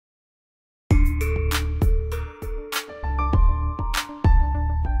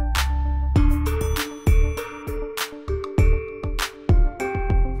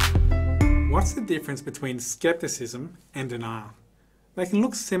What's the difference between skepticism and denial? They can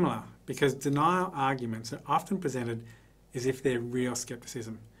look similar because denial arguments are often presented as if they're real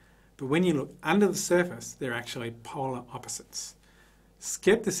skepticism. But when you look under the surface, they're actually polar opposites.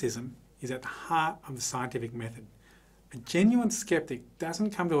 Skepticism is at the heart of the scientific method. A genuine skeptic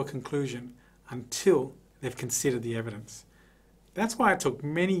doesn't come to a conclusion until they've considered the evidence. That's why it took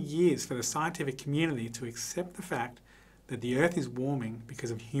many years for the scientific community to accept the fact that the Earth is warming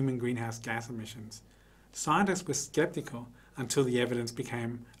because of human greenhouse gas emissions. Scientists were skeptical until the evidence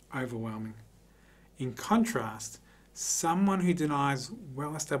became overwhelming. In contrast, someone who denies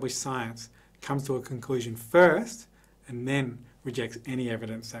well-established science comes to a conclusion first and then rejects any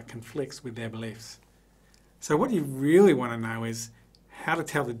evidence that conflicts with their beliefs. So what you really want to know is how to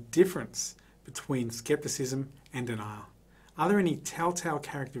tell the difference between skepticism and denial. Are there any telltale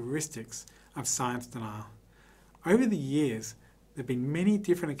characteristics of science denial? Over the years, there have been many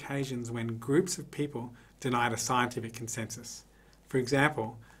different occasions when groups of people denied a scientific consensus. For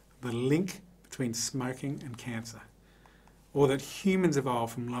example, the link between smoking and cancer, or that humans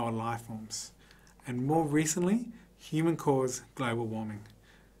evolved from lower life forms, and more recently, human-caused global warming.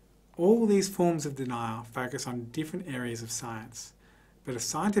 All these forms of denial focus on different areas of science, but a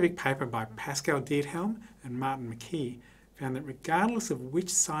scientific paper by Pascal Diethelm and McKee found that regardless of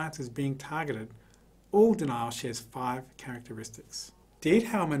which science is being targeted, all denial shares 5 characteristics.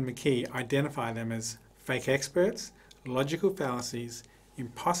 Diethelm and McKee identify them as fake experts, logical fallacies,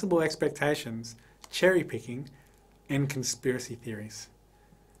 impossible expectations, cherry-picking, and conspiracy theories.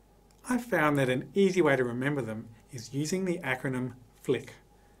 I found that an easy way to remember them is using the acronym FLICK.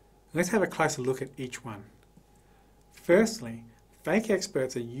 Let's have a closer look at each one. Firstly, fake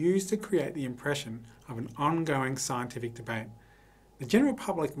experts are used to create the impression of an ongoing scientific debate. The general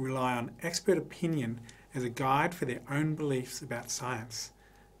public rely on expert opinion as a guide for their own beliefs about science.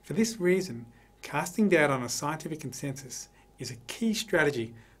 For this reason, casting doubt on a scientific consensus is a key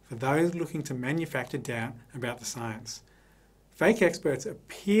strategy for those looking to manufacture doubt about the science. Fake experts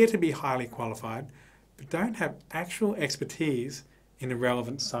appear to be highly qualified, but don't have actual expertise in the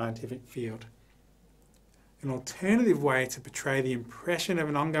relevant scientific field. An alternative way to portray the impression of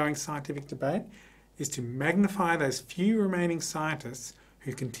an ongoing scientific debate is to magnify those few remaining scientists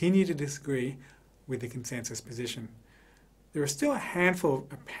who continue to disagree with the consensus position. There are still a handful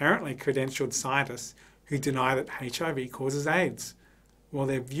of apparently credentialed scientists who deny that HIV causes AIDS. While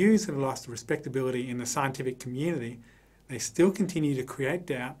their views have lost respectability in the scientific community, they still continue to create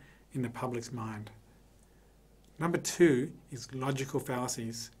doubt in the public's mind. Number 2 is logical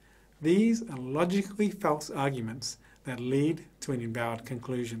fallacies. These are logically false arguments that lead to an invalid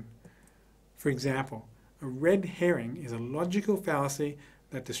conclusion. For example, a red herring is a logical fallacy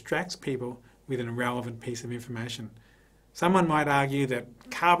that distracts people with an irrelevant piece of information. Someone might argue that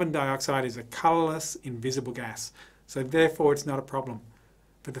carbon dioxide is a colourless, invisible gas, so therefore it's not a problem.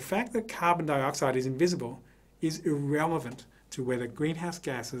 But the fact that carbon dioxide is invisible is irrelevant to whether greenhouse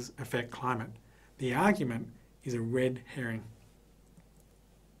gases affect climate. The argument is a red herring.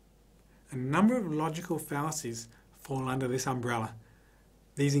 A number of logical fallacies fall under this umbrella.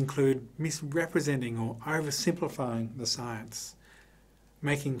 These include misrepresenting or oversimplifying the science.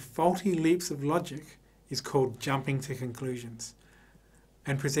 Making faulty leaps of logic is called jumping to conclusions.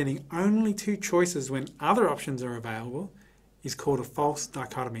 And presenting only 2 choices when other options are available is called a false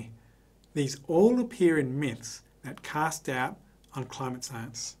dichotomy. These all appear in myths that cast doubt on climate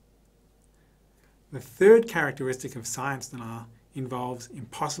science. The third characteristic of science denial involves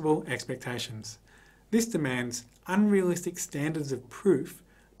impossible expectations. This demands unrealistic standards of proof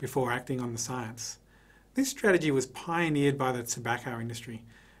before acting on the science. This strategy was pioneered by the tobacco industry.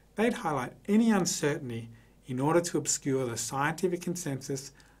 They'd highlight any uncertainty in order to obscure the scientific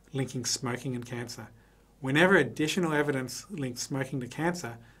consensus linking smoking and cancer. Whenever additional evidence linked smoking to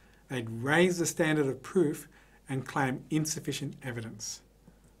cancer, they'd raise the standard of proof and claim insufficient evidence.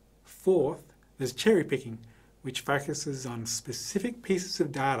 Fourth, there's cherry picking, which focuses on specific pieces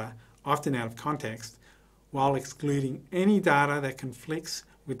of data, often out of context, while excluding any data that conflicts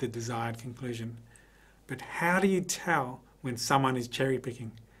with the desired conclusion. But how do you tell when someone is cherry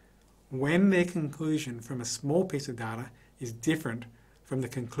picking? When their conclusion from a small piece of data is different from the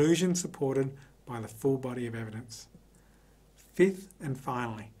conclusion supported by the full body of evidence. Fifth and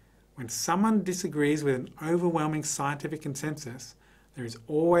finally, when someone disagrees with an overwhelming scientific consensus, there is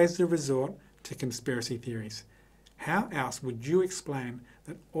always the resort to conspiracy theories. How else would you explain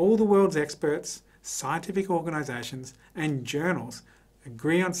that all the world's experts, scientific organisations and journals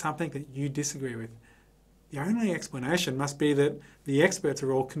agree on something that you disagree with? The only explanation must be that the experts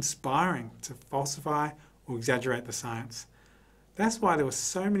are all conspiring to falsify or exaggerate the science. That's why there were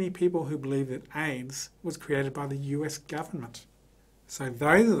so many people who believed that AIDS was created by the US government. So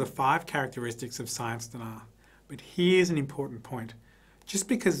those are the 5 characteristics of science denial. But here's an important point. Just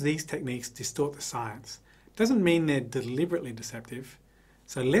because these techniques distort the science doesn't mean they're deliberately deceptive.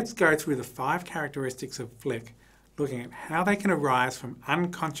 So let's go through the 5 characteristics of FLIC, looking at how they can arise from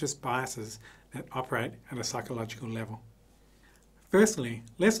unconscious biases that operate at a psychological level. Firstly,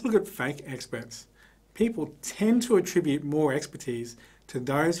 let's look at fake experts. People tend to attribute more expertise to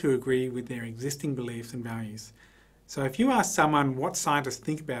those who agree with their existing beliefs and values. So if you ask someone what scientists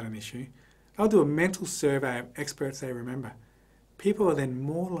think about an issue, they'll do a mental survey of experts they remember. People are then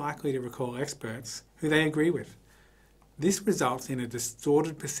more likely to recall experts who they agree with. This results in a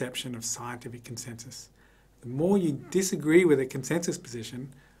distorted perception of scientific consensus. The more you disagree with a consensus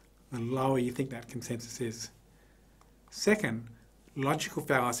position, the lower you think that consensus is. Second, logical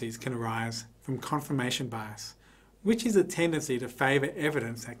fallacies can arise from confirmation bias, which is a tendency to favour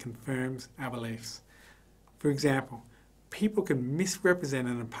evidence that confirms our beliefs. For example, people can misrepresent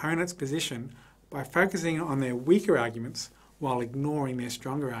an opponent's position by focusing on their weaker arguments while ignoring their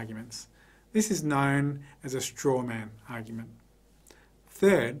stronger arguments. This is known as a straw man argument.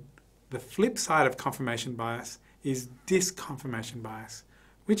 Third, the flip side of confirmation bias is disconfirmation bias,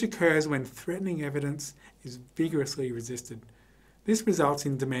 which occurs when threatening evidence is vigorously resisted. This results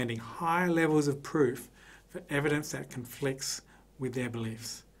in demanding higher levels of proof for evidence that conflicts with their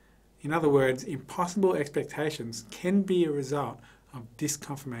beliefs. In other words, impossible expectations can be a result of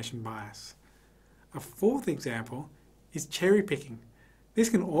disconfirmation bias. A fourth example is cherry picking. This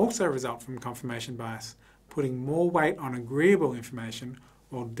can also result from confirmation bias, putting more weight on agreeable information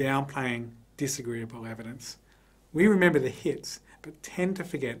while downplaying disagreeable evidence. We remember the hits, but tend to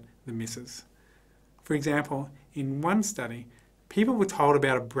forget the misses. For example, in one study, people were told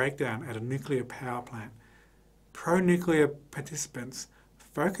about a breakdown at a nuclear power plant. Pro-nuclear participants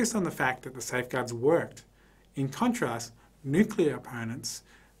focused on the fact that the safeguards worked. In contrast, nuclear opponents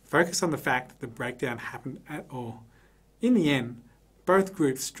focused on the fact that the breakdown happened at all. In the end, both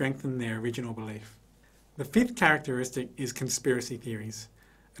groups strengthened their original belief. The fifth characteristic is conspiracy theories.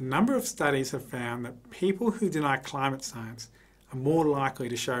 A number of studies have found that people who deny climate science are more likely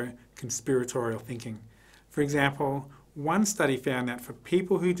to show conspiratorial thinking. For example, one study found that for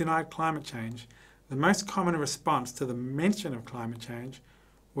people who denied climate change, the most common response to the mention of climate change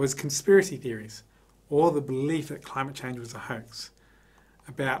was conspiracy theories, or the belief that climate change was a hoax.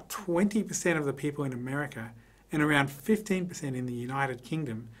 About 20% of the people in America and around 15% in the United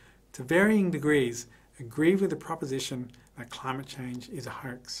Kingdom, to varying degrees, agree with the proposition that climate change is a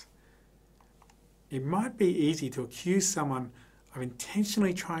hoax. It might be easy to accuse someone of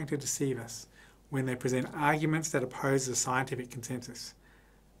intentionally trying to deceive us when they present arguments that oppose the scientific consensus.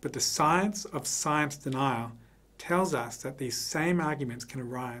 But the science of science denial tells us that these same arguments can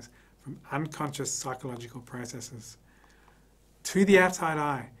arise from unconscious psychological processes. To the outside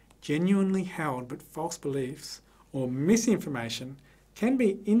eye, genuinely held but false beliefs or misinformation can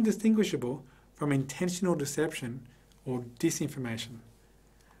be indistinguishable from intentional deception or disinformation.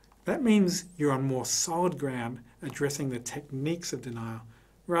 That means you're on more solid ground addressing the techniques of denial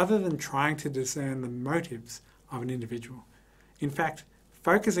rather than trying to discern the motives of an individual. In fact,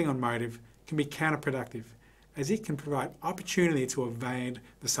 focusing on motive can be counterproductive, as it can provide opportunity to evade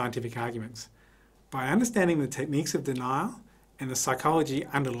the scientific arguments. By understanding the techniques of denial and the psychology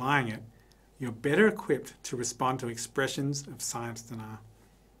underlying it, you're better equipped to respond to expressions of science denial.